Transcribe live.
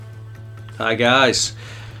Hi guys,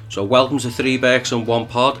 so welcome to Three Berks and One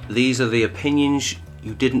Pod. These are the opinions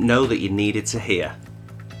you didn't know that you needed to hear.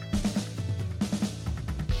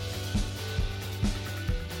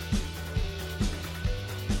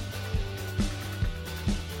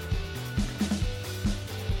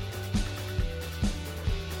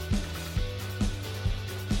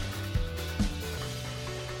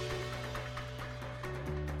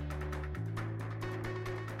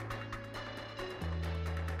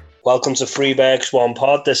 Welcome to Three Berks, One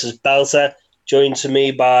Pod. This is Belter, joined to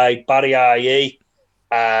me by Barry IE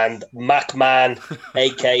and MacMan,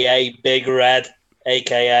 a.k.a. Big Red,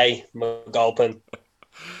 a.k.a. McGulpin.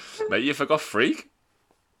 Mate, you forgot Freak?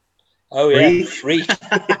 Oh, yeah, Freak.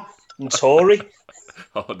 And Tory.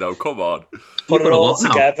 Oh, no, come on. Put it all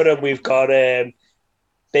together and we've got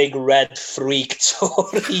Big Red, Freak,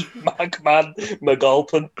 Tory, MacMan,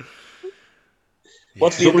 McGulpin.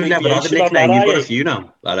 What's the Someone never had a nickname. You've got a few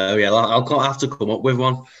now. I know, yeah. I'll have to come up with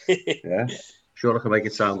one. Yeah, sure, I can make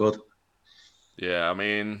it sound good. Yeah, I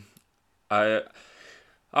mean,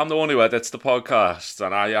 I'm the one who edits the podcast,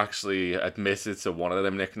 and I actually admitted to one of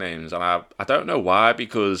them nicknames, and I don't know why,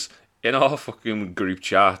 because in our fucking group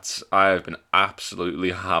chats, I have been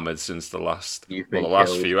absolutely hammered since the last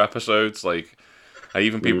few episodes. Like,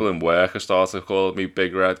 even people in work have started calling me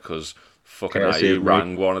Big Red because fucking I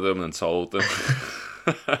rang one of them and told them.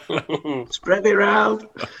 Spread it around.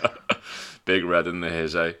 Big Red in the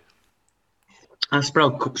his, eh? I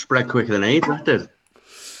spread quicker than AIDS, that did.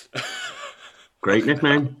 Great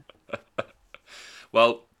nickname.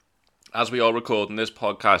 Well, as we are recording this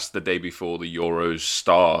podcast the day before the Euros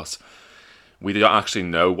start, we don't actually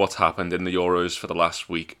know what's happened in the Euros for the last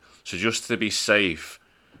week. So just to be safe,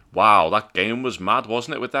 wow, that game was mad,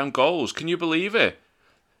 wasn't it, with them goals? Can you believe it?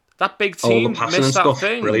 That big team missed that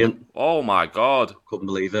thing. Brilliant. Oh my God. Couldn't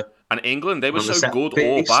believe it. And England, they were so good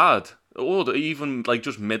or bad. Or even like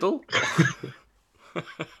just middle.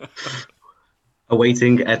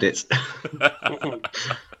 Awaiting edits. But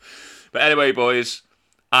anyway, boys,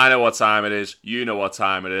 I know what time it is. You know what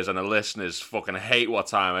time it is. And the listeners fucking hate what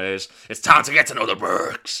time it is. It's time to get to know the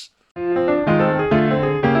Berks.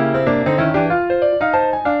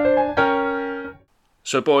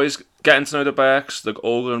 So, boys, getting to know the Berks, they're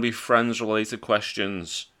all going to be friends-related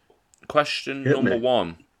questions. Question number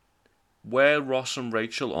one. Were Ross and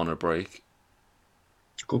Rachel on a break?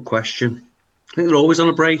 Good question. I think they're always on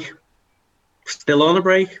a break. Still on a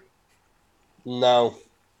break? No.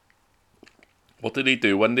 What did he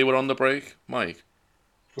do when they were on the break, Mike?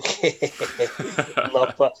 I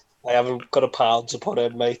haven't got a pound to put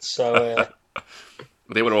in, mate, so...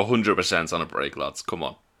 They were 100% on a break, lads. Come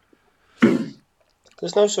on.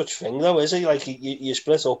 There's no such thing, though, is it? Like, you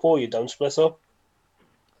split up or you don't split up.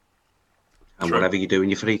 And whatever you do in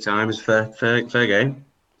your free time is fair game.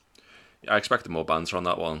 Yeah, I expected more banter on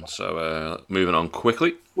that one, so moving on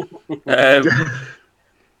quickly. Do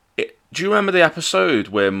you remember the episode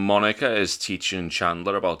where Monica is teaching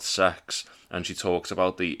Chandler about sex and she talks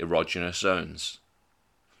about the erogenous zones?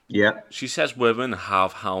 Yeah. She says women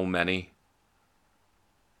have how many?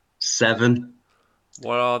 7.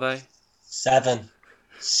 What are they? 7.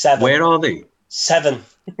 Where are they? 7.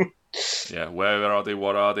 Yeah, where are they?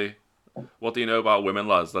 What are they? What do you know about women,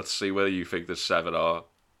 lads? Let's see whether you think there's 7 are.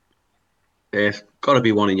 There's got to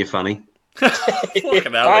be one in your fanny.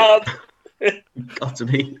 Fucking hell. Got to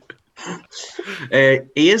be.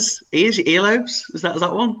 Ears, earlobes. Is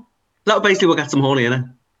that one? That basically what gets them horny, innit?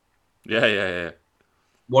 Yeah.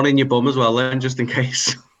 One in your bum as well, then, just in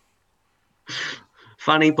case.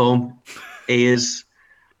 Fanny, bum, ears.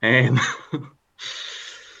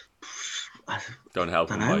 Don't help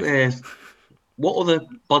him, Mike. What other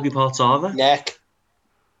body parts are there? Neck.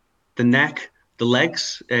 The neck, the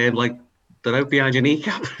legs, like they're out behind your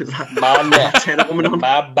kneecap. My neck,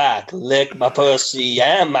 my back, lick my pussy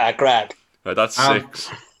and my crack. Right, that's 6.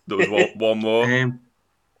 There was one more. The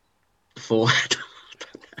forehead.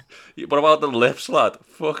 What about the lips, lad?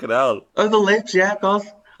 Fucking hell. Oh, the lips, yeah, God.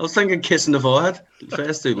 I was thinking kissing the forehead. The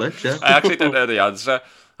first 2 lips, yeah. I actually don't know the answer.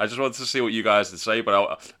 I just wanted to see what you guys would say, but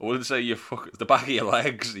I wouldn't say the back of your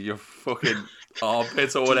legs, your fucking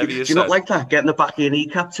armpits or whatever you said. Do you not like that? Getting the back of your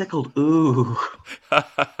kneecap tickled? Ooh. That's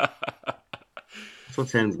what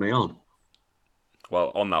turns me on.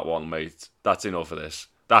 Well, on that one, mate, that's enough of this.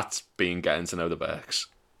 That's been getting to know the Berks.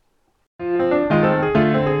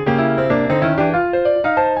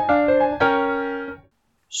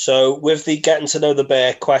 So, with the getting to know the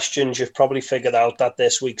Berk questions, you've probably figured out that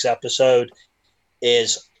this week's episode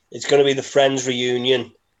it's going to be the Friends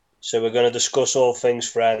reunion. So we're going to discuss all things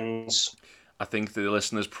Friends. I think the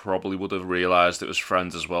listeners probably would have realised it was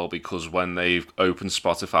Friends as well, because when they've opened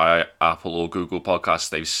Spotify, Apple or Google Podcasts,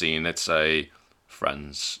 they've seen it say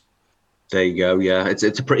Friends. There you go. Yeah, it's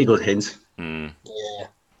a pretty good hint. Mm. Yeah.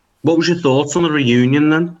 What was your thoughts on the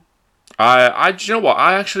reunion then? Do you know what?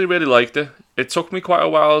 I actually really liked it. It took me quite a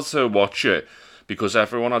while to watch it because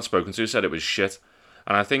everyone I'd spoken to said it was shit.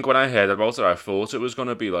 And I think when I heard about it, I thought it was going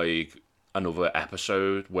to be like another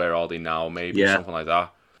episode, Where Are They Now, maybe, something like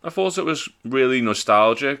that. I thought it was really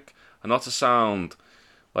nostalgic, and not to sound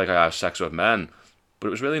like I have sex with men, but it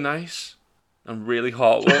was really nice and really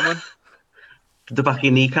heartwarming. Did the back of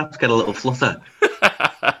your kneecaps get a little flutter?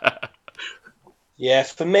 Yeah,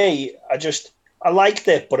 for me, I liked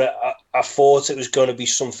it, but I thought it was going to be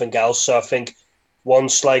something else. So I think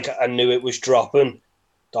once I knew it was dropping,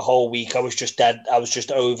 the whole week I was just dead. I was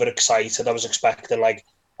just overexcited. I was expecting,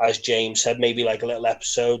 as James said, maybe a little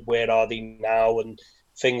episode, Where Are They Now, and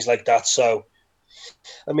things like that. So,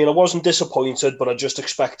 I mean, I wasn't disappointed, but I just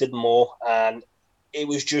expected more. And it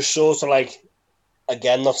was just sort of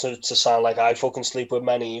again, not to sound like I fucking sleep with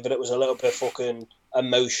men either, it was a little bit fucking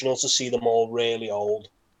emotional to see them all really old.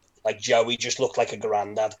 Joey just looked like a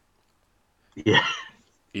granddad. Yeah.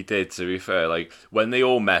 He did, to be fair. When they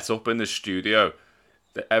all met up in the studio,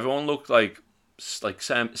 everyone looked like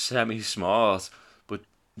semi-smart, but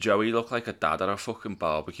Joey looked like a dad at a fucking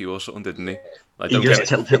barbecue or something, didn't he?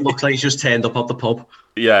 It looks like he's just turned up at the pub.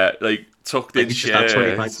 Yeah, tucked in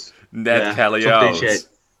shit. Ned Kelly out.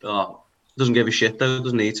 Oh, doesn't give a shit though.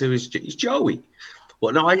 Doesn't need to. He's Joey.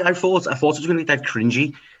 But no, I thought it was going to be dead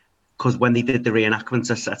cringy, because when they did the reenactments,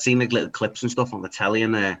 I'd seen little clips and stuff on the telly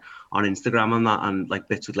and on Instagram and that, and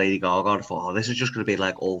bits with Lady Gaga. I thought, oh, this is just going to be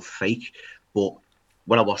all fake. But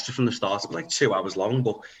when I watched it from the start, it was 2 hours long,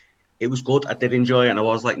 but it was good. I did enjoy it, and I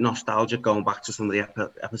was nostalgic going back to some of the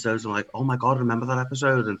episodes. I'm oh my god, I remember that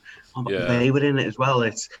episode, and they were in it as well.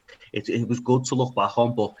 It was good to look back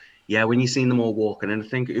on, but yeah, when you seen them all walking in, I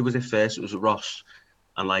think it was at first it was Ross,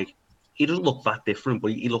 and he doesn't look that different,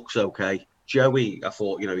 but he looks okay. Joey, I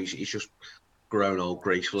thought, he's just grown old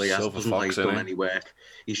gracefully. He hasn't done any work.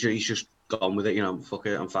 He's just gone with it. Fuck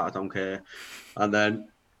it, I'm fat, I don't care. And then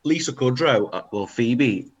Lisa Kudrow,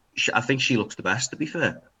 Phoebe, I think she looks the best, to be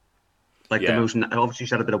fair. The most, obviously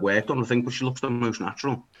she's had a bit of work done, I think, but she looks the most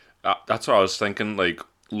natural. That's what I was thinking.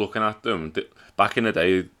 Looking at them back in the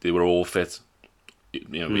day, they were all fit.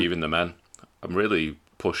 Even the men. I'm really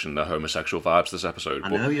pushing the homosexual vibes this episode. I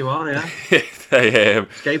know you are, yeah.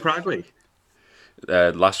 It's Gay Pride Week.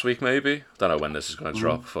 Last week, maybe. Don't know when this is going to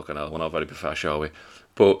drop. Fucking hell, we're not very professional, are we?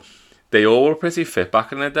 But they all were pretty fit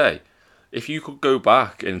back in the day. If you could go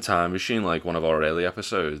back in time machine, like one of our early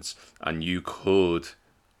episodes, and you could,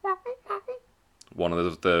 one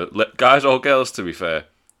of the guys or girls, to be fair,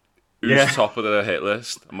 who's top of the hit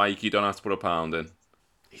list? Mike, you don't have to put a pound in.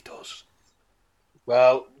 He does.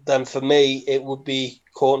 Well, then for me, it would be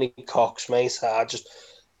Courtney Cox, mate.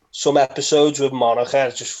 Some episodes with Monica, I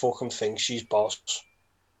just fucking think she's boss.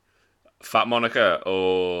 Fat Monica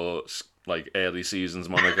or early seasons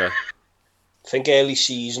Monica? I think early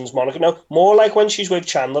seasons Monica. No, more when she's with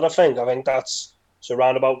Chandler, I think. I think that's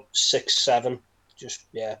around about 6, 7. Just,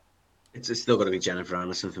 yeah. It's still got to be Jennifer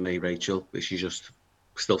Aniston for me, Rachel. But she's just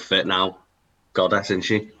still fit now. Goddess, isn't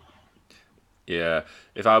she? Yeah.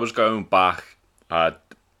 If I was going back,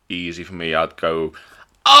 easy for me, I'd go,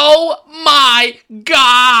 oh my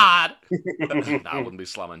God! I wouldn't be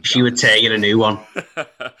slamming. She would take you a new one.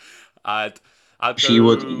 I'd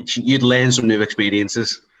go, you'd learn some new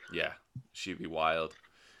experiences. Yeah, she'd be wild.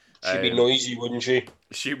 She'd be noisy, wouldn't she?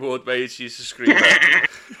 She would, mate. She's a screamer.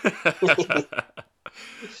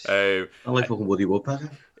 I like fucking Woody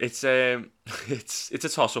Woodpecker. It's a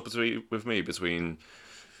toss up between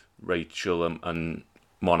Rachel and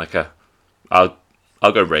Monica.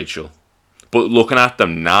 I'll go Rachel. But looking at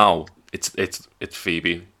them now, it's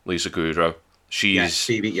Phoebe, Lisa Kudrow.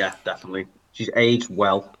 Phoebe, yeah, definitely. She's aged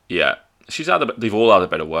well. Yeah, they've all had a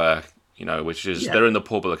bit of work, which is they're in the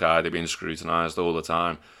public eye. They're being scrutinised all the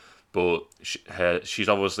time, but she's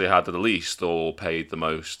obviously had the least or paid the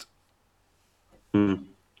most. Mm.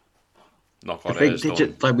 Not what it is. I've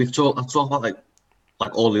talked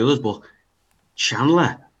about all the others, but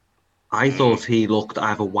Chandler, I thought he looked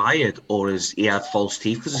either wired or he had false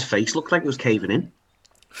teeth because his face looked like it was caving in.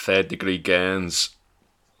 3rd degree Gains.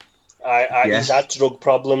 He's had drug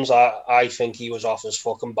problems. I think he was off his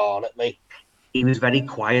fucking barnet, mate. He was very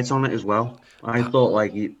quiet on it as well. I thought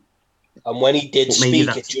and when he did speak,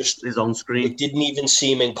 it just is on screen. It didn't even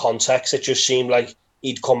seem in context. It just seemed like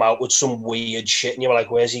he'd come out with some weird shit, and you were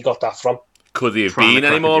like, "Where's he got that from?" Could he have been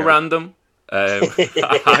any more random? I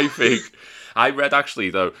think I read actually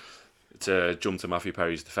though. to jump to Matthew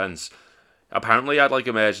Perry's defence, apparently he had like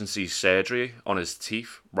emergency surgery on his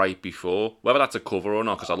teeth right before. Whether that's a cover or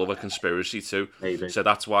not, because I love a conspiracy too. Maybe. So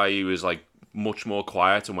that's why he was like much more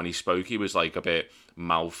quiet, and when he spoke, he was like a bit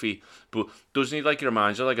mouthy. But doesn't he, like, he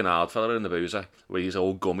reminds you of like an hard fella in the Boozer, where he's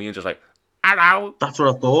all gummy and just like, hello. That's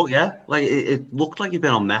what I thought, yeah. Like, it looked like he'd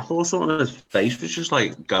been on metal or something. His face was just,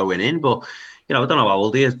 like, going in. But, you know, I don't know how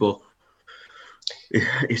old he is, but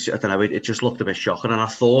I don't know, it just looked a bit shocking. And I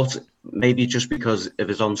thought maybe just because of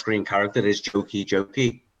his on-screen character is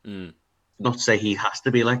jokey. Not to say he has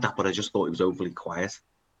to be like that, but I just thought he was overly quiet.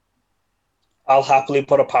 I'll happily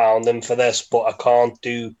put £1 in for this, but I can't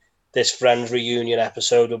do this Friends reunion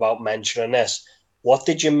episode without mentioning this. What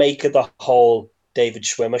did you make of the whole David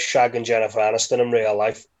Schwimmer shagging Jennifer Aniston in real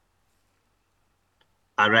life?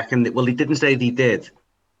 I reckon that, well, he didn't say he did,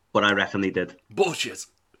 but I reckon he did. Bullshit.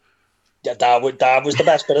 Yeah, that was the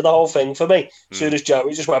best bit of the whole thing for me. As soon as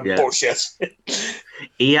Joey just went, bullshit.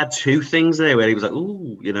 He had two things there where he was like,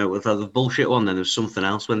 ooh, you know, with the bullshit one, then there's something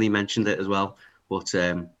else when he mentioned it as well. But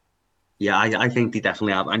yeah, I think they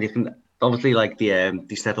definitely have. And you can obviously, like, they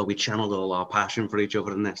said, oh, we channeled all our passion for each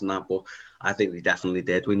other and this and that, but I think they definitely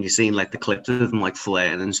did. When you're seeing, like, the clips of them, like,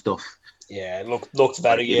 flirting and stuff. Yeah, it looked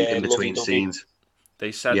very, like, in between scenes.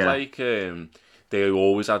 They said, like, they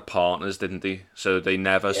always had partners, didn't they? So they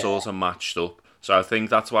never sort of matched up. So I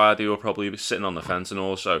think that's why they were probably sitting on the fence, and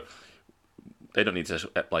also they don't need to,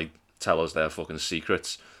 like, tell us their fucking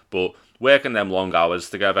secrets. But working them long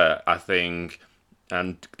hours together, I think,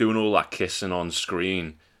 and doing all that kissing on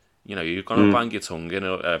screen, you know, you're going to bang your tongue in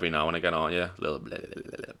every now and again, aren't you? Little blah, blah,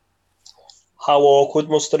 blah, blah. How awkward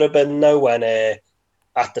must it have been, though, when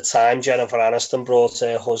at the time Jennifer Aniston brought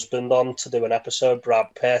her husband on to do an episode, Brad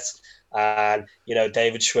Pitt, and, you know,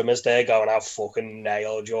 David Schwimmer's there going, I've fucking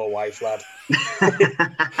nailed your wife, lad.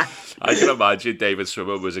 I can imagine David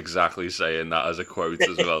Schwimmer was exactly saying that as a quote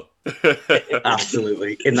as well.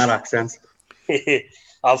 Absolutely, in that accent.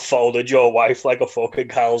 I've folded your wife like a fucking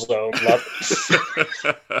calzone, lad.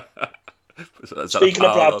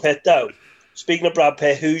 Speaking of Brad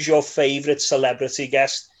Pitt, who's your favourite celebrity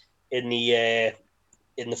guest in the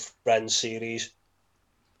Friends series?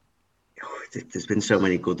 There's been so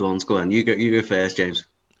many good ones. Go on, you go first, James.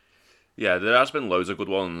 Yeah, there has been loads of good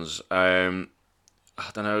ones. I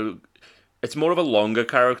don't know. It's more of a longer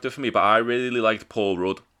character for me, but I really liked Paul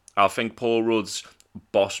Rudd. I think Paul Rudd's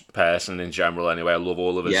boss person in general anyway. I love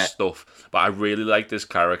all of his stuff, but I really liked this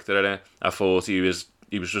character in it. I thought he was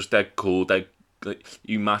just dead cool.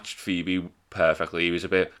 You matched Phoebe perfectly. He was a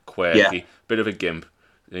bit quirky, bit of a gimp.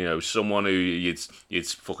 You know, someone who you'd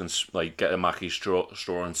fucking, like, get a Mackie straw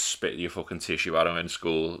and spit your fucking tissue at him in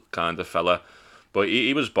school kind of fella. But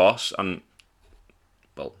he was boss, and,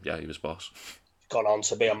 well, yeah, he was boss. Gone on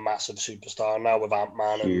to be a massive superstar now with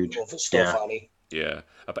Ant-Man and other stuff, hasn't he? Yeah,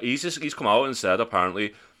 but he's come out and said,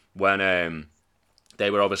 apparently, when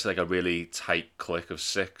they were obviously like a really tight clique of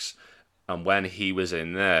 6, and when he was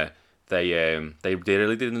in there, they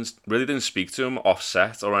really didn't speak to him off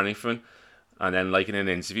set or anything. And then, like, in an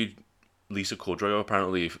interview, Lisa Kudrow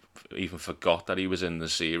apparently even forgot that he was in the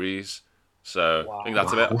series. So I think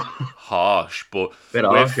that's a bit harsh. But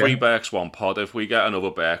with Three Berks, One Pod, if we get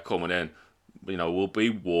another Berk coming in, you know, we'll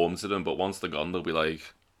be warm to them. But once they're gone, they'll be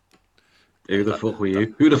like, who the fuck were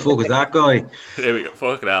you? Who the fuck is that guy? Here we go.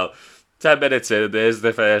 Fucking hell. 10 minutes in, there's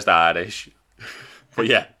the first Irish. But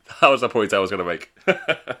yeah, that was the point I was going to make.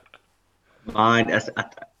 Mine, I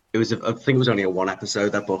think it was only a one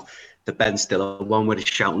episode, but the Ben Stiller one where he's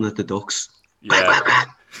shouting at the ducks. Yeah.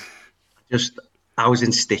 I was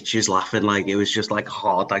in stitches laughing. Like, it was just like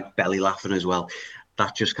hard, like belly laughing as well.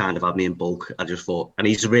 That just kind of had me in bulk. I just thought, and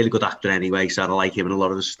he's a really good actor anyway, so I like him in a lot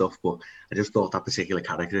of his stuff, but I just thought that particular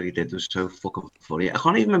character he did was so fucking funny. I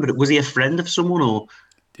can't even remember, was he a friend of someone, or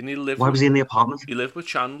didn't he live? Why was he in the apartment? He lived with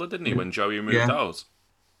Chandler, didn't he, when Joey moved out?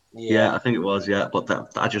 Yeah, I think it was,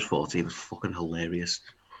 but I just thought he was fucking hilarious.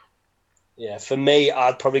 Yeah, for me,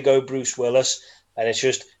 I'd probably go Bruce Willis, and it's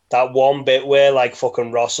just that one bit where, like,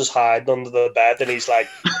 fucking Ross is hiding under the bed, and he's like,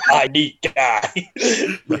 "I need guy."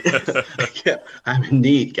 Yeah, I'm a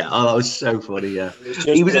neat guy. Oh, that was so funny. Yeah,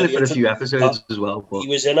 he was in it for a few episodes as well. But he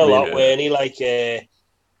was in a lot, weren't he? Like,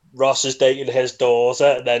 Ross is dating his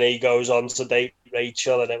daughter, and then he goes on to date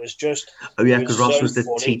Rachel, and it was just. Oh yeah, because Ross was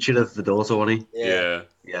the teacher of the daughter, wasn't he?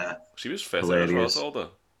 Yeah. She was fit as well, told her.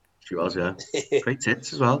 She was, yeah. Great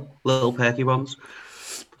tits as well, little perky ones.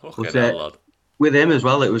 Okay, that lad. With him as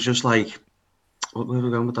well, it was just like, where are we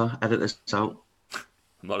going with that? Edit this out.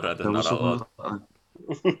 I'm not editing that out, lad.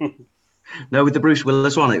 No, with the Bruce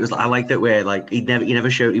Willis one, it was I liked it where like he never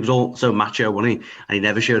showed, he was all so macho, wasn't he? And he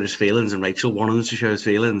never showed his feelings, and Rachel wanted him to show his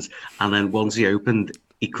feelings, and then once he opened,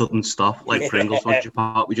 he couldn't stop. Like Pringles, once you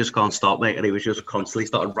part, we just can't stop, mate. And he was just constantly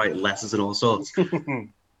started writing letters and all sorts.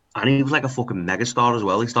 And he was like a fucking megastar as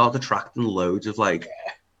well. He started attracting loads of like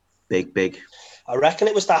big. I reckon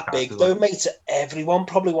it was that big though, mate. Everyone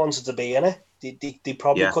probably wanted to be in it. They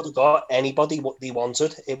probably could have got anybody what they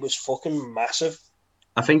wanted. It was fucking massive.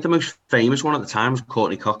 I think the most famous one at the time was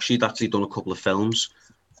Courtney Cox. She'd actually done a couple of films,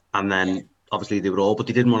 and then obviously they were all, but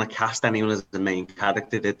they didn't want to cast anyone as the main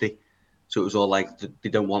character, did they? So it was all like they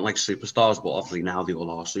don't want like superstars, but obviously now they all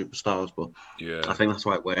are superstars. But Yeah, I think that's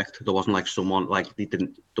why it worked. There wasn't like someone like there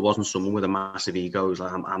wasn't someone with a massive ego. It was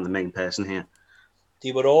like I'm the main person here.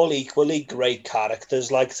 They were all equally great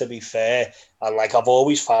characters, like, to be fair. And like I've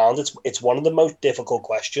always found, it's one of the most difficult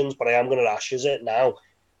questions, but I am going to ask you it now.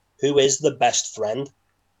 Who is the best friend?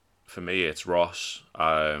 for me, it's Ross.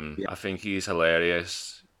 I think he's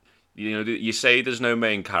hilarious. You know, you say there's no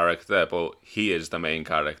main character, but he is the main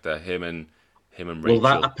character. Him and Rachel.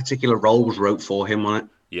 Well, that particular role was wrote for him, wasn't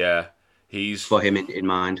it? Yeah, he's For him in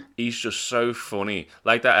mind. he's just so funny.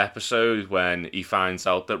 Like that episode when he finds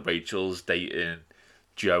out that Rachel's dating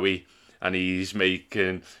Joey, and he's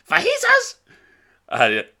making fajitas.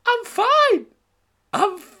 And I'm fine.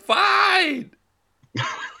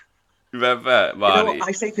 Remember, man? You know,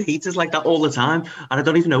 I say fajitas like that all the time, and I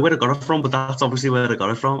don't even know where I got it from, but that's obviously where I got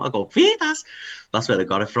it from. I go, fajitas. That's where I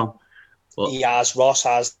got it from. But Ross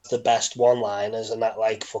has the best one-liners, and that,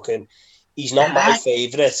 like, fucking, he's not my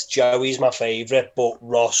favourite. Joey's my favourite, but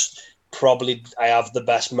Ross, probably, I have the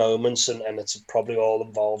best moments, and it's probably all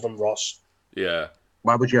involving Ross. Yeah.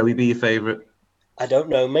 why would Joey be your favourite? I don't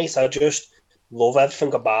know, mate. I just love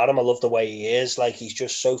everything about him. I love the way he is. Like, he's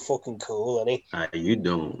just so fucking cool, isn't You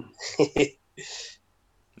don't. he?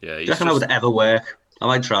 Yeah, Do you reckon I would ever work? I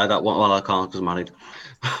might try that one. Well, I can't because I'm married.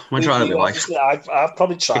 I might try it with my wife. I've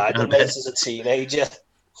probably tried Kick it, mate, as a teenager.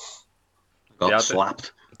 Got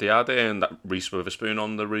slapped. They had that Reese Witherspoon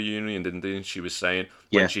on the reunion, didn't they? And she was saying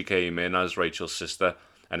when she came in as Rachel's sister,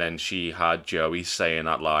 and then she had Joey saying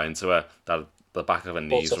that line to her that the back of her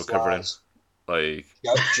knees were covering. Like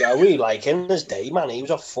Joey, like, in his day, man, he was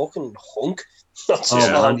a fucking hunk.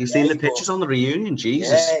 Man, you've seen the pictures on the reunion,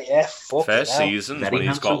 Jesus. Yeah, fuck first seasons Very when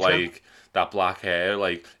he's got handsome like that black hair,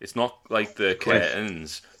 like it's not like the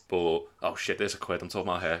curtains, but oh shit, there's a quid. I'm talking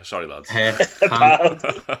about hair. Sorry, lads. Hair. I'm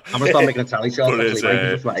gonna start making a tally chart. But it's,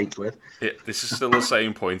 Just like 8 quid. This is still the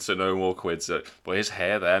same point, so no more quids. But his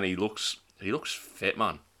hair there, and he looks fit,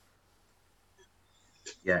 man.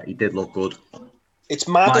 Yeah, he did look good. It's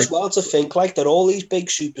mad as well to think, like, they're all these big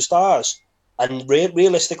superstars, and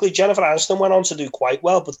realistically, Jennifer Aniston went on to do quite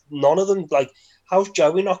well, but none of them, like, how's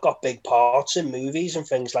Joey not got big parts in movies and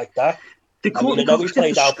things like that? I mean, I know he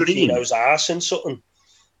played Al Pacino's ass in something.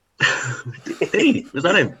 Did he? Was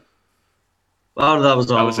that him? Oh, that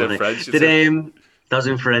was in Friends. That was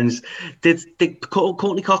in Friends. Did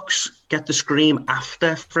Courtney Cox get the scream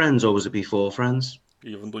after Friends, or was it before Friends?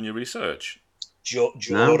 You haven't done your research.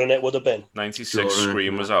 Jordan, it would have been 96.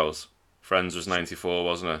 Scream was out. Friends was 94,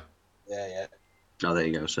 wasn't it? Yeah. Oh, there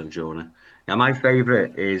you go. So Jordan. Now my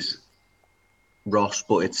favourite is Ross,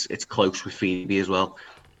 but it's close with Phoebe as well.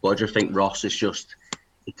 But I just think Ross is just.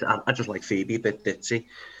 I just like Phoebe a bit ditzy,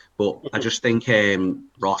 but I just think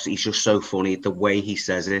Ross. He's just so funny. The way he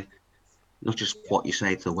says it, not just what you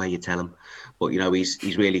say, it's the way you tell him. But you know, he's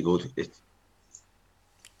really good.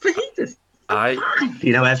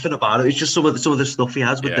 You know everything about it. It's just some of the stuff he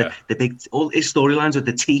has with the big, all his storylines with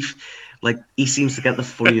the teeth. Like, he seems to get the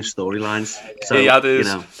funniest storylines. So, he had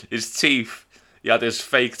his teeth. He had his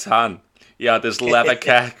fake tan. He had his leather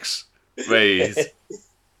kecks. Wait,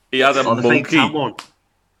 he had a monkey. Fake tan one.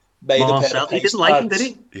 Marcel, he didn't like him, did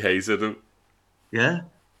he? He hated him. Yeah.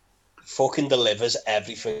 Fucking delivers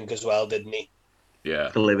everything as well, didn't he? Yeah.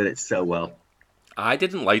 Delivered it so well. I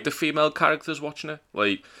didn't like the female characters watching it.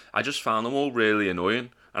 Like, I just found them all really annoying.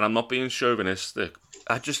 And I'm not being chauvinistic.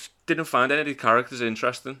 I just didn't find any of the characters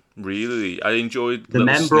interesting, really. I enjoyed the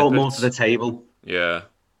men brought more to the table. Yeah.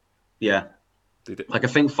 Yeah. Like, I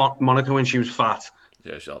think Monica, when she was fat,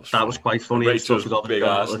 that was quite funny. Rachel's big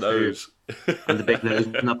ass nose. And the big nose.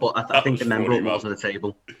 But I think the men brought more to the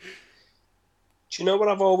table. Do you know what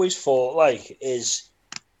I've always thought, like, is...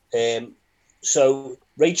 So,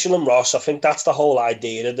 Rachel and Ross, I think that's the whole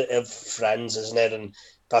idea of Friends, isn't it? And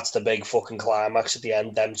that's the big fucking climax at the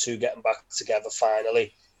end, them two getting back together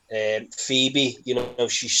finally. Phoebe, you know,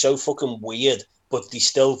 she's so fucking weird, but they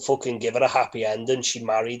still fucking give her a happy ending. She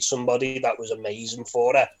married somebody that was amazing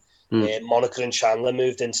for her. Monica and Chandler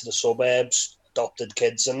moved into the suburbs, adopted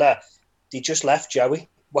kids and that. they just left Joey.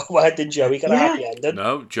 Why didn't Joey get a happy ending?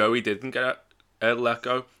 No, Joey didn't get let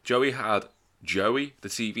go. Joey had Joey, the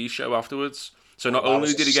TV show afterwards. So not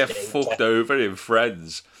only did he get fucked over in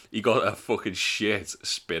Friends, he got a fucking shit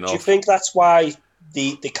spin-off. Do you think that's why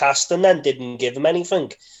the casting then didn't give him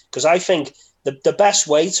anything? Because I think the best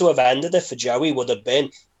way to have ended it for Joey would have been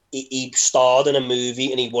he starred in a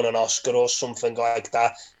movie and he won an Oscar or something like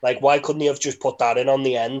that. Like, why couldn't he have just put that in on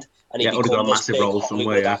the end and he would have got a massive role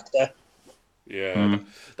somewhere? Actor? Yeah,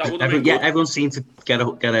 that would have been good. Everyone seemed to get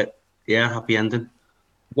a happy ending.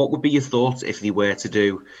 What would be your thoughts if they were to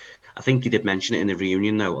do? I think you did mention it in the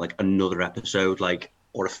reunion, though, like another episode, like,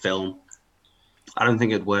 or a film. I don't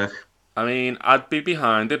think it'd work. I mean, I'd be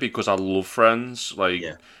behind it because I love Friends. Like,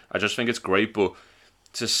 I just think it's great, but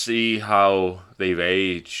to see how they've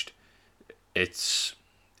aged, it's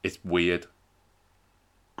weird.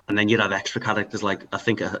 And then you'd have extra characters, like, I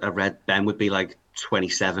think I read Ben would be like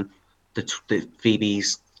 27. The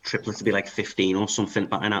Phoebe's triplets would be like 15 or something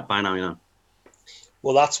by now, you know.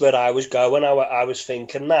 Well, that's where I was going. I was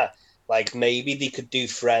thinking that, like, maybe they could do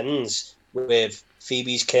Friends with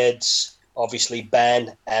Phoebe's kids, obviously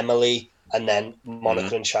Ben, Emily, and then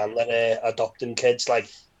Monica and Chandler adopting kids.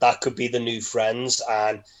 Like, that could be the new Friends,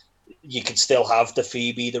 and you could still have the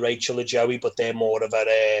Phoebe, the Rachel, the Joey, but they're more of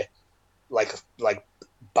a like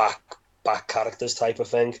back characters type of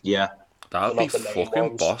thing. Yeah, that'd be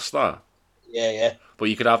fucking boss. That. Yeah. But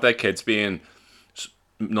you could have their kids being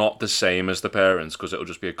not the same as the parents because it'll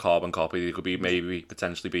just be a carbon copy. It could be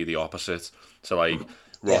potentially be the opposite. So like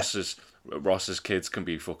Ross's kids can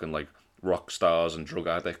be fucking like rock stars and drug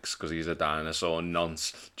addicts because he's a dinosaur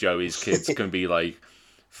nonce. Joey's kids can be like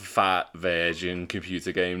fat virgin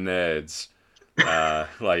computer game nerds.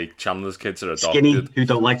 Like Chandler's kids are adopted. Skinny who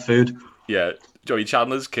don't like food. Yeah, Joey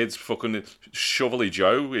Chandler's kids fucking Shovelly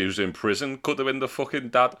Joe who's in prison could have been the fucking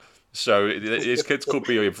dad. So his kids could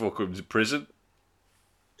be in fucking prison.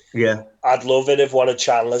 Yeah. I'd love it if one of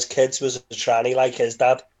Chandler's kids was a tranny like his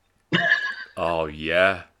dad. Oh,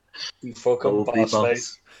 yeah. You fucking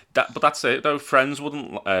boss. But that's it, though. Friends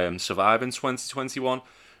wouldn't survive in 2021.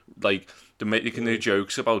 Like, they're making the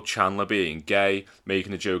jokes about Chandler being gay,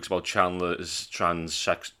 making the jokes about Chandler as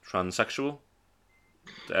transsexual.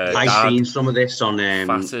 I've seen some of this on...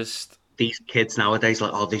 fattest. These kids nowadays,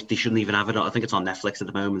 like, they shouldn't even have it. I think it's on Netflix at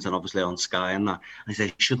the moment, and obviously on Sky and that. And they say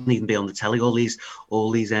it shouldn't even be on the telly. All these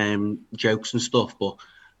jokes and stuff, but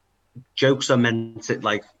jokes are meant to,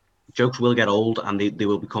 like, jokes will get old and they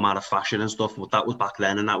will become out of fashion and stuff. But that was back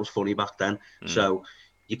then, and that was funny back then. So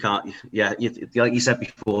you can't, like you said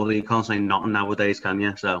before, you can't say nothing nowadays, can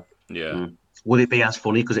you? So would it be as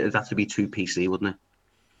funny? Because it'd have to be too PC, wouldn't it?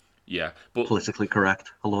 Yeah, but politically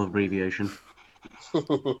correct. I love abbreviation.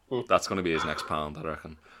 That's going to be his next pound, I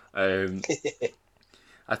reckon.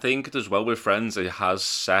 I think as well with Friends, it has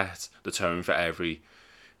set the tone for every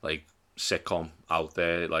like sitcom out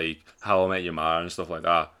there, like How I Met Your Mother and stuff like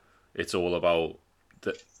that. It's all about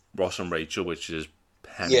Ross and Rachel, which is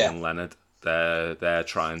Penny and Leonard. They're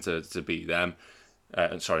trying to beat them.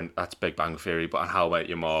 Sorry, that's Big Bang Theory. But How I Met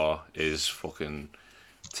Your Mother is fucking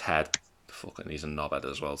Ted. Fucking, he's a knobhead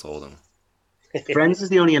as well. Told him. Friends is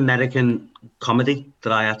the only American comedy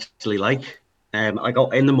that I actually like. I go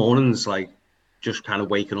in the mornings, like just kind of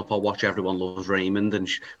waking up. I'll watch Everyone Loves Raymond and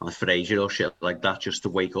Frasier or shit like that, just to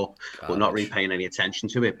wake up, but not really paying any attention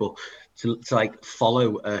to it. But to like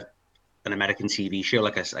follow an American TV show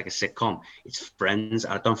like a sitcom, it's Friends.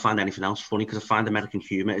 I don't find anything else funny because I find American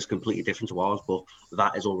humor is completely different to ours, but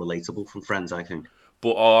that is all relatable from Friends, I think.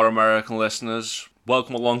 But our American listeners,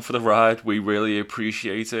 welcome along for the ride. We really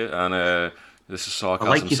appreciate it, and this is Sarcasm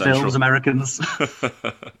I like your Central. films, Americans.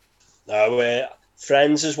 No,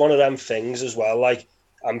 Friends is one of them things as well. Like,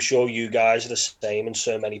 I'm sure you guys are the same, and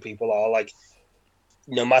so many people are. Like,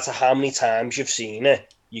 no matter how many times you've seen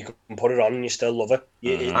it, you can put it on and you still love it.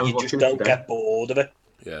 You just don't get bored of it.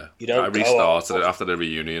 Yeah, you don't. I restarted it after the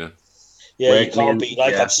reunion. Yeah, you can't be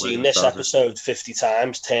like, I've seen this episode 50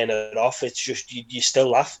 times, turn it off. It's just, you still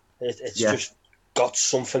laugh. It's just got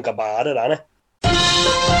something about it, hasn't it?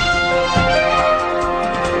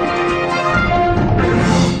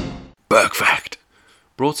 Berg Fact.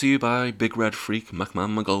 Brought to you by Big Red Freak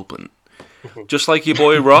McMahon McGulpin. Just like your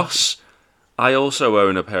boy Ross, I also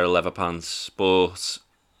own a pair of leather pants, but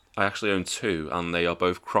I actually own two, and they are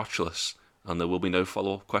both crotchless, and there will be no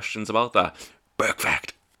follow-up questions about that. Berg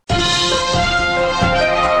Fact.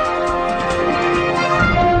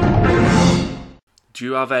 Do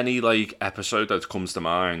you have any like episode that comes to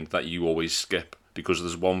mind that you always skip? Because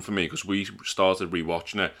there's one for me, because we started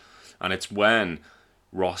rewatching it, and it's when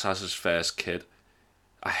Ross has his first kid,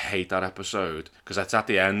 I hate that episode because that's at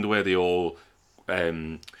the end where they all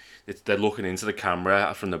they're looking into the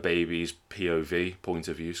camera from the baby's POV point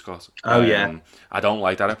of view, Scott. Oh, yeah. I don't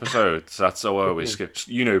like that episode, so that's how I always skip.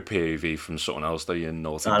 You know POV from something else, though, you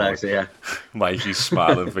naughty boy. I know, yeah. Mikey's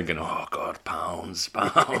smiling, thinking, "Oh God, pounds."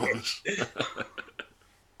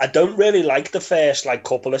 I don't really like the first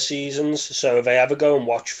couple of seasons, so if I ever go and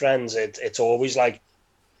watch Friends, it's always Season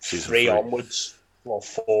 3 3. onwards, or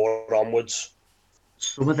 4 onwards.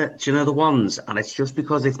 Some of the, do you know the ones? And it's just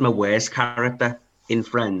because it's my worst character in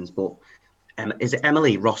Friends, but is it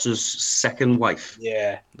Emily, Ross's second wife?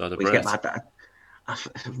 Yeah. We get a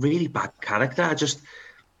really bad character.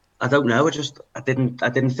 I don't know. I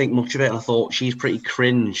didn't think much of it. And I thought she's pretty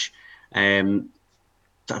cringe. I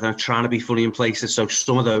don't know, trying to be funny in places. So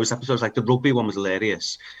some of those episodes, like the rugby one, was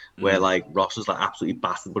hilarious, where Ross is absolutely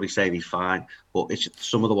battered, but he's saying he's fine. But it's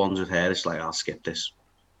some of the ones with her, it's I'll skip this.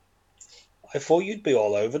 I thought you'd be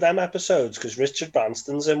all over them episodes because Richard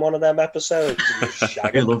Branston's in one of them episodes.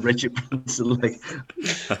 I love Richard Branson.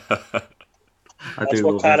 That's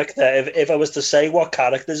what character. If I was to say what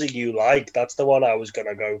characters are you like, that's the one I was going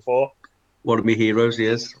to go for. One of my heroes, he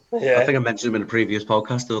is. Yeah. I think I mentioned him in a previous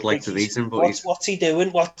podcast. I would like to meet him, but what's he doing?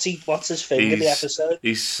 What's his thing in the episode?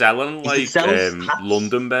 He's selling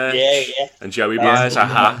London bear. Yeah. And Joey buys a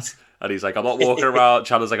hat. And he's like, I'm not walking around.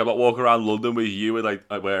 Chandler's like, I'm not walking around London with you and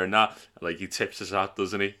wearing that. And, he tips his hat,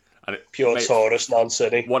 doesn't he? And Pure tourist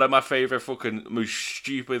nonsense. One of my favourite fucking most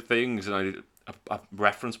stupid things, and a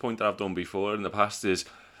reference point that I've done before in the past is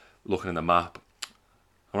looking in the map.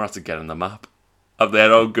 I'm gonna have to get in the map. I'm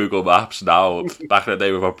there on Google Maps now. Back in the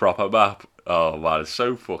day with a proper map. Oh man, it's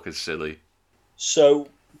so fucking silly. So,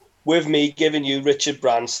 with me giving you Richard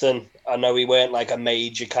Branston, I know he weren't a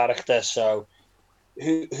major character. So,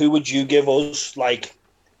 who would you give us?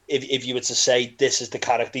 If you were to say this is the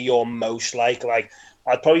character you're most like,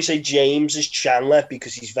 I'd probably say James is Chandler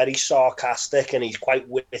because he's very sarcastic and he's quite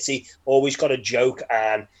witty, always got a joke,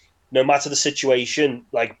 and no matter the situation,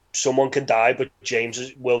 someone can die, but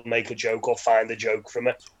James will make a joke or find a joke from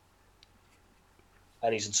it.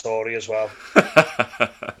 And he's a Tory as well. I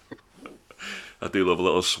do love a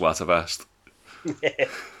little sweater vest. Yeah.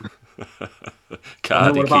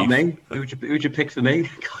 What about me? Who'd you pick for me?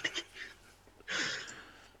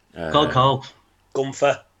 Carl.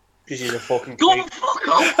 Gunther. Because he's a fucking Go fuck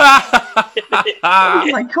off! I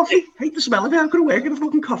like coffee. Hate the smell of it. I'm going to work in a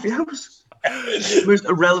fucking coffee house. Most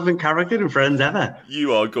irrelevant character in Friends ever.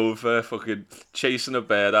 You are going for fucking chasing a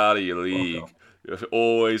bird out of your league. You're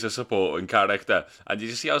always a supporting character. And did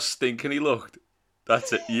you see how stinking he looked?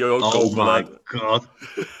 That's it. You're oh my god.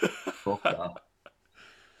 Fuck that.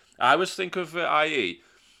 I was thinking for IE,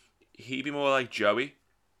 he'd be more like Joey.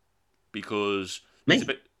 Because me? He's a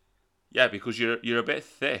bit, yeah, because you're a bit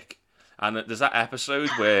thick. And there's that episode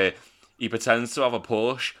where he pretends to have a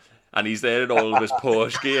Porsche and he's there in all of his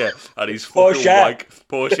Porsche gear and he's fucking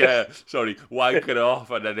wanking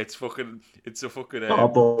off, and then it's a fucking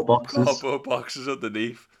cardboard boxes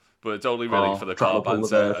underneath. But it's only really for the car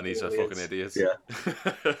banter, and he's a fucking idiot. Yeah.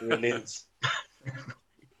 Brilliant.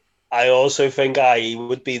 I also think he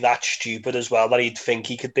would be that stupid as well that he'd think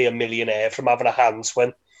he could be a millionaire from having a hand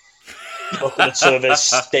swing. Looking at some of his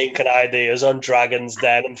stinking ideas on Dragon's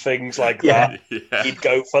Den and things like that. Yeah. He'd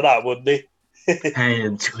go for that, wouldn't he?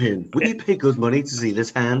 Hand twin. Would you pay good money to see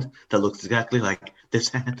this hand that looks exactly like this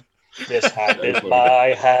hand? This hand is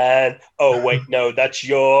my hand. Oh, wait, no, that's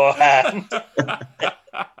your hand.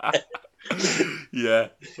 Yeah,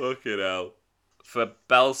 fucking hell. For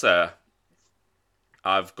Belter,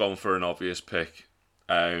 I've gone for an obvious pick.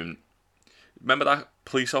 Remember that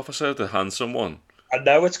police officer, the handsome one? I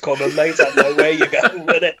know it's coming, mate. I know where you're going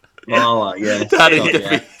with it. Oh, yeah. Danny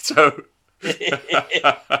DeVito.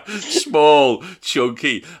 Small,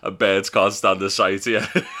 chunky, and birds can't stand the sight here.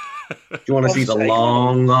 Do you want to see the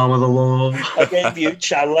long arm of the law? I gave you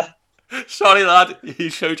Chandler. Sorry, lad. You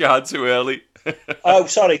showed your hand too early. Oh,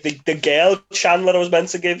 sorry. The girl Chandler I was meant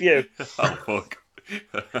to give you. Oh, fuck.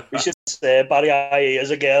 We should say Barry IE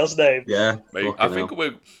as a girl's name. Yeah. Mate, I think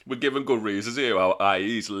we're giving good reasons here. How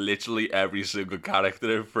IE's literally every single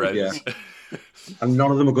character in Friends. Yeah. And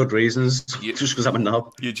none of them are good reasons. Just because I'm a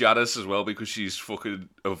knob. You're Janice as well because she's fucking...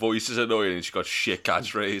 Her voice is annoying and she's got shit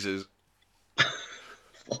catchphrases.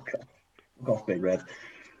 Fuck off, Big Red.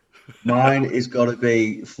 Mine is got to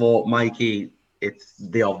be for Mikey. It's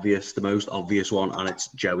the most obvious one, and it's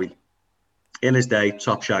Joey. In his day,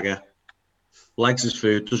 top shagger. Likes his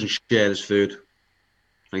food, doesn't share his food. And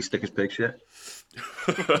he stick his pig shit.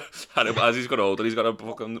 And as he's got older, he's got a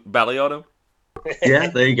fucking belly on him. Yeah,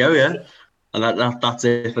 there you go, yeah. And that's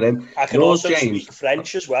it for him. I can also speak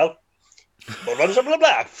French as well. Blah, blah, blah,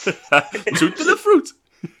 blah. Toot to the fruit.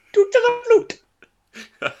 Toot to the flute.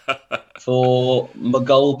 For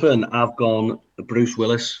McGolpin, I've gone Bruce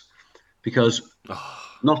Willis because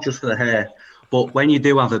not just for the hair, but when you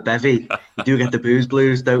do have a bevy, you do get the booze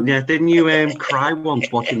blues, don't you? Didn't you cry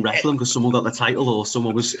once watching wrestling because someone got the title or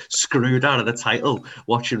someone was screwed out of the title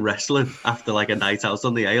watching wrestling after like a night out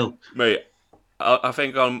on the ale? Mate, I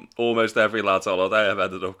think on almost every lad's holiday I've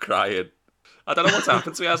ended up crying. I don't know what's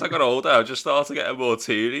happened to me as I got older. I just started getting more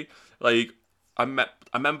teary. Like, I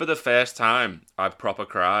remember the first time I proper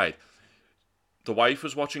cried. The wife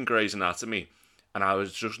was watching Grey's Anatomy, and I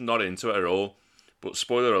was just not into it at all. But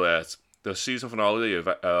spoiler alert, the season finale of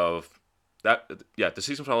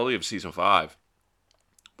season 5,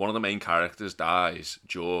 one of the main characters dies,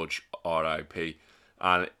 George, R.I.P.,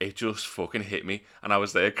 and it just fucking hit me, and I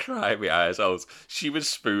was there crying my eyes out. She was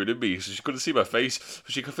spooning me, so she couldn't see my face,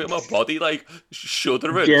 but she could feel my body like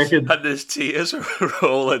shuddering, and there's tears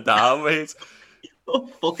rolling down, mate. Oh,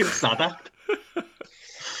 fucking sad act.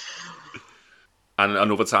 And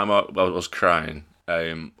another time I was crying,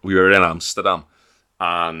 we were in Amsterdam,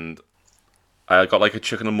 and I got like a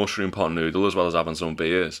chicken and mushroom pot noodle as well as having some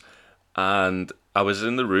beers, and I was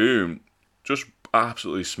in the room just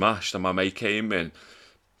absolutely smashed, and my mate came in.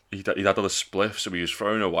 He'd had all the spliff, so he was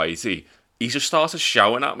throwing a whitey. He just started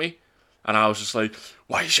shouting at me, and I was just like,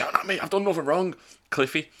 why are you shouting at me? I've done nothing wrong.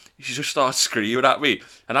 Cliffy, he just started screaming at me,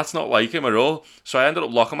 and that's not like him at all. So I ended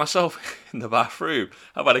up locking myself in the bathroom,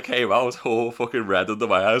 and when I came out, I was all fucking red under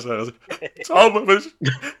my eyes. I was like, Tom was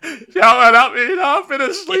shouting at me, and I've been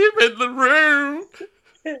asleep in the room.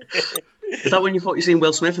 Is that when you thought you seen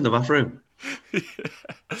Will Smith in the bathroom? Yeah.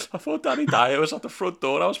 I thought Danny Dyer was at the front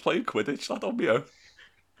door. I was playing Quidditch, that on my own.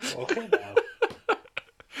 Okay, now.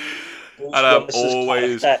 And I'm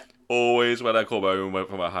always when I come home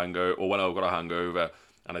from a hangover, or when I've got a hangover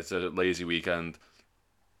and it's a lazy weekend,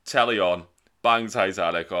 telly on, bang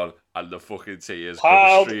Titanic on, and the fucking tears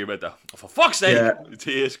go streaming down. For fuck's sake, the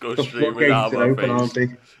tears go streaming down my face.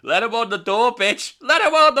 Let him on the door, bitch! Let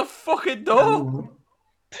him on the fucking door!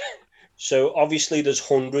 So obviously there's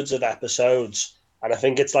hundreds of episodes, and I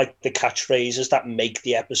think it's like the catchphrases that make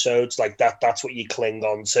the episodes, like that's what you cling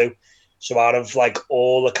on to. So out of like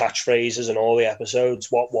all the catchphrases and all the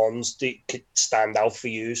episodes, what ones could stand out for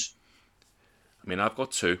you? I mean, I've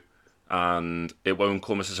got two, and it won't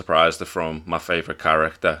come as a surprise. They're from my favourite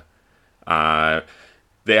character. The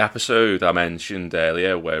episode I mentioned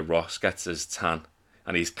earlier where Ross gets his tan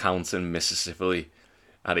and he's counting Mississippi,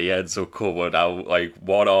 and he ends up coming out like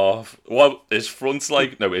one off. Well, his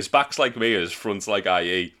back's like me, his front's like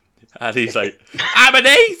IE. And he's like, I'm an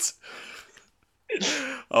 8!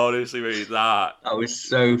 Honestly, mate, that was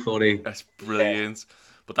so funny. That's brilliant.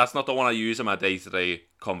 But that's not the one I use in my day-to-day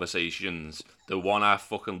conversations. The one I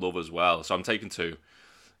fucking love as well, so I'm taking two,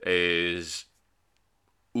 is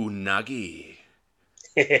Unagi.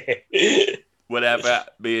 Whenever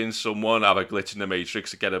me and someone have a glitch in the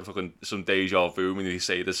Matrix to get a fucking some deja vu when they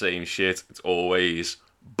say the same shit, it's always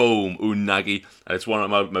boom, Unagi, and it's one of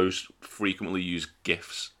my most frequently used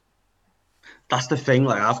GIFs. That's the thing.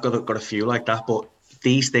 Like I've got a few like that, but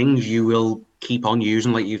these things you will keep on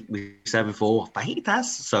using, like we said before. Fajitas.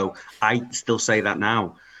 So I still say that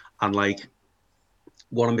now, and like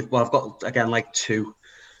I've got again like two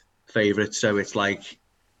favorites. So it's like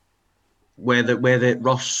where the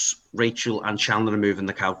Ross, Rachel, and Chandler are moving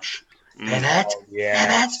the couch. Pivot,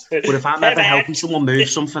 pivot. But if I'm ever helping someone move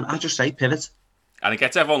something, I just say pivot. And it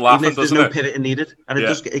gets everyone laughing, even if doesn't there's it? no pivot needed. And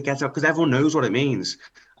it gets up because everyone knows what it means.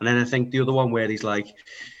 And then I think the other one where he's like,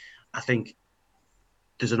 I think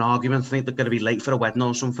there's an argument. I think they're going to be late for a wedding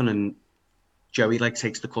or something. And Joey like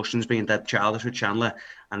takes the cushions being dead childish with Chandler.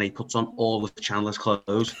 And he puts on all of Chandler's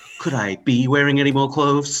clothes. Could I be wearing any more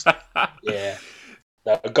clothes? Yeah.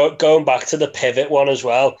 Now, going back to the pivot one as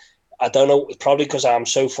well. I don't know, probably because I'm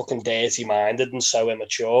so fucking dirty-minded and so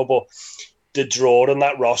immature, but the drawing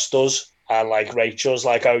that Ross does, and like Rachel's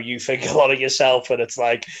like, oh, you think a lot of yourself, and it's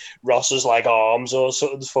like Ross's like arms or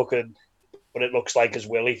something fucking, but it looks like his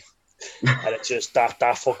willy, and it's just that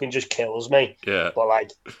fucking just kills me. Yeah. But like,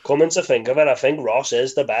 coming to think of it, I think Ross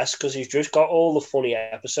is the best because he's just got all the funny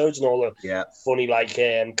episodes and all the funny like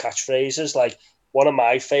catchphrases. Like one of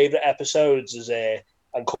my favorite episodes is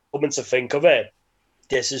and coming to think of it,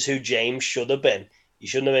 this is who James should have been. He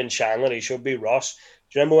shouldn't have been Chandler. He should be Ross.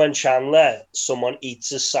 Do you remember when Chandler, someone eats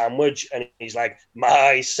his sandwich and he's like,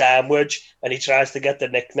 my sandwich, and he tries to get the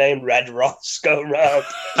nickname Red Ross going round?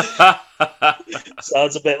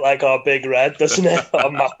 Sounds a bit like our Big Red, doesn't it? Our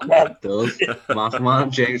Macman. It does.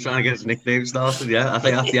 Macman, James trying to get his nickname started. Yeah, I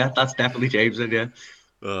think that's definitely James. Yeah.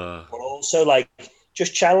 But also, like,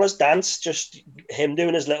 just Chandler's dance, just him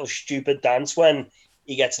doing his little stupid dance when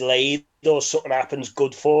he gets laid or something happens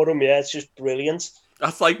good for him. Yeah, it's just brilliant.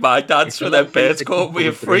 That's like my dance when them birds caught me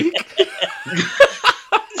a freak.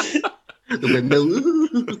 The windmill.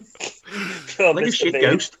 Like a shit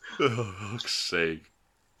ghost. Oh, fuck's sake.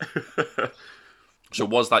 So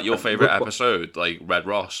was that your favourite episode, like Red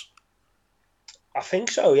Ross? I think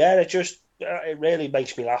so, yeah. It really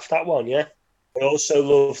makes me laugh, that one, yeah. I also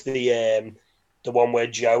love the one where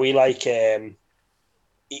Joey, like, a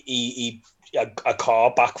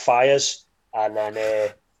car backfires and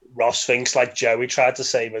then Ross thinks like Joey tried to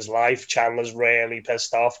save his life. Chandler's really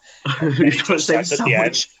pissed off. He's trying to save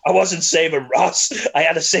someone. I wasn't saving Ross. I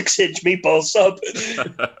had a 6-inch meatball sub.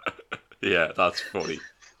 Yeah, that's funny.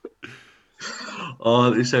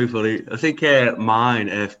 Oh, it's so funny. I think mine,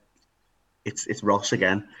 it's Ross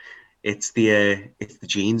again. It's the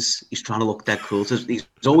jeans. He's trying to look dead cool. So he's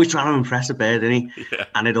always trying to impress a bird, isn't he? Yeah.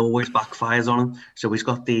 And it always backfires on him. So he's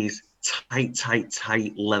got these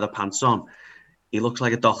tight leather pants on. He looks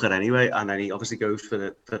like a docker anyway, and then he obviously goes for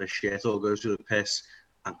the shit or goes to the piss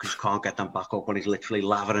and just can't get them back up when he's literally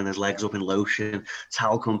lathering his legs up in lotion,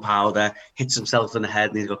 talcum powder, hits himself in the head,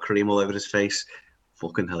 and he's got cream all over his face.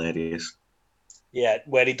 Fucking hilarious. Yeah,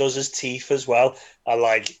 where he does his teeth as well, and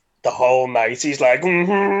like the whole night he's like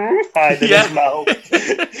hiding his mouth.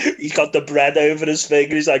 He's got the bread over his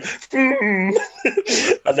finger. He's like, and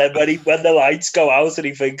then when the lights go out and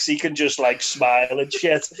he thinks he can just like smile and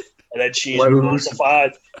shit. And then she's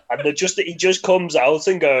mortified. And he just comes out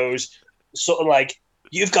and goes something like,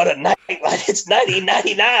 "You've got a night like it's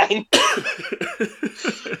 1999."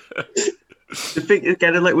 The thing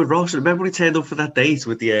again, like with Ross, remember when he turned up for that date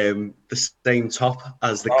with the same top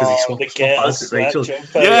as because he swapped bags with Rachel.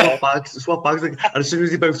 Swap bags. And as soon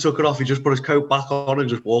as they both took it off, he just put his coat back on and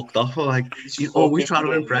just walked off. Like he's always trying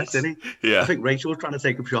to impress, isn't he? Yeah. I think Rachel was trying to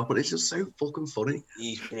take him shot, but it's just so fucking funny.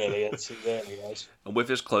 He's brilliant. He really is. And with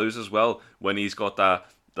his clothes as well, when he's got that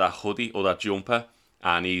hoodie or that jumper,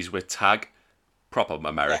 and he's with Tag, proper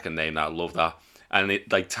American name. I love that. And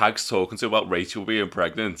like Tag's talking to him about Rachel being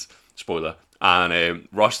pregnant. Spoiler. And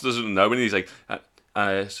Ross doesn't know, and he's like,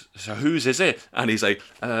 so whose is it? And he's like,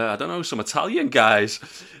 I don't know, some Italian guys.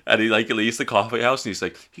 And he leaves the coffee house, and he's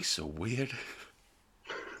like, he's so weird.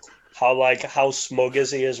 How smug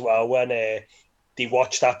is he as well when they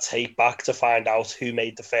watch that tape back to find out who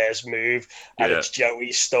made the first move, and it's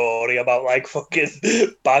Joey's story about like fucking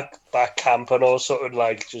back camping or something,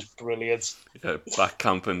 like just brilliant. Yeah, back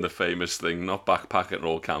camping, the famous thing, not backpacking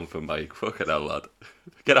or camping, mate. Fucking hell, lad.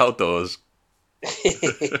 Get outdoors.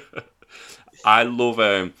 I love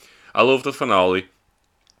the finale.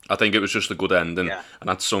 I think it was just a good ending, and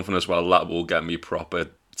that's something as well that will get me proper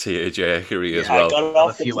tearjerkery as well. I got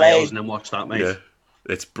off a few hours and then watch that, mate. Yeah,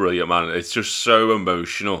 it's brilliant, man. It's just so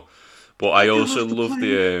emotional. But I also love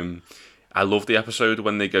the episode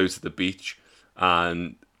when they go to the beach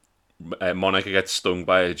and Monica gets stung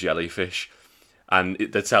by a jellyfish, and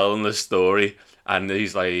they're telling the story, and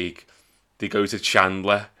he's like, they go to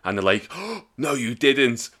Chandler and they're like, oh, no, you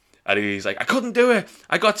didn't. And he's like, I couldn't do it.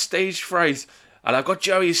 I got stage fright. And I've got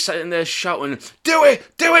Joey sitting there shouting, do it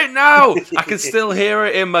now. I can still hear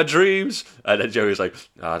it in my dreams. And then Joey's like,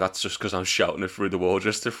 that's just because I'm shouting it through the wall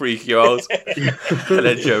just to freak you out. And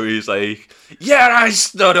then Joey's like, yeah, I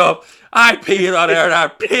stood up. I peed on her and I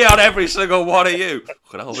pee on every single one of you.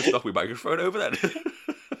 Could I hold the my microphone over there?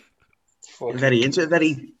 Very into it,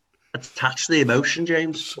 very attached to the emotion,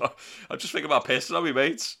 James. I'm just thinking about pissing on me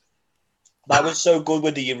mates. That was so good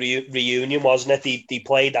with the reunion, wasn't it? They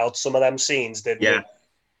played out some of them scenes, didn't they?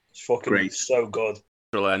 It's fucking great. So good.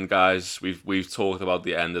 End, guys, we've talked about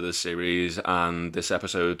the end of the series, and this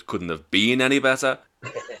episode couldn't have been any better.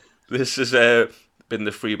 This has been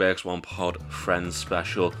the Freebirds One Pod Friends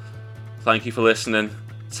Special. Thank you for listening.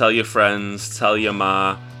 Tell your friends, tell your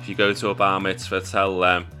ma. If you go to a bar mitzvah, tell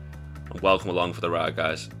them. And welcome along for the ride,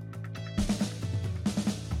 guys.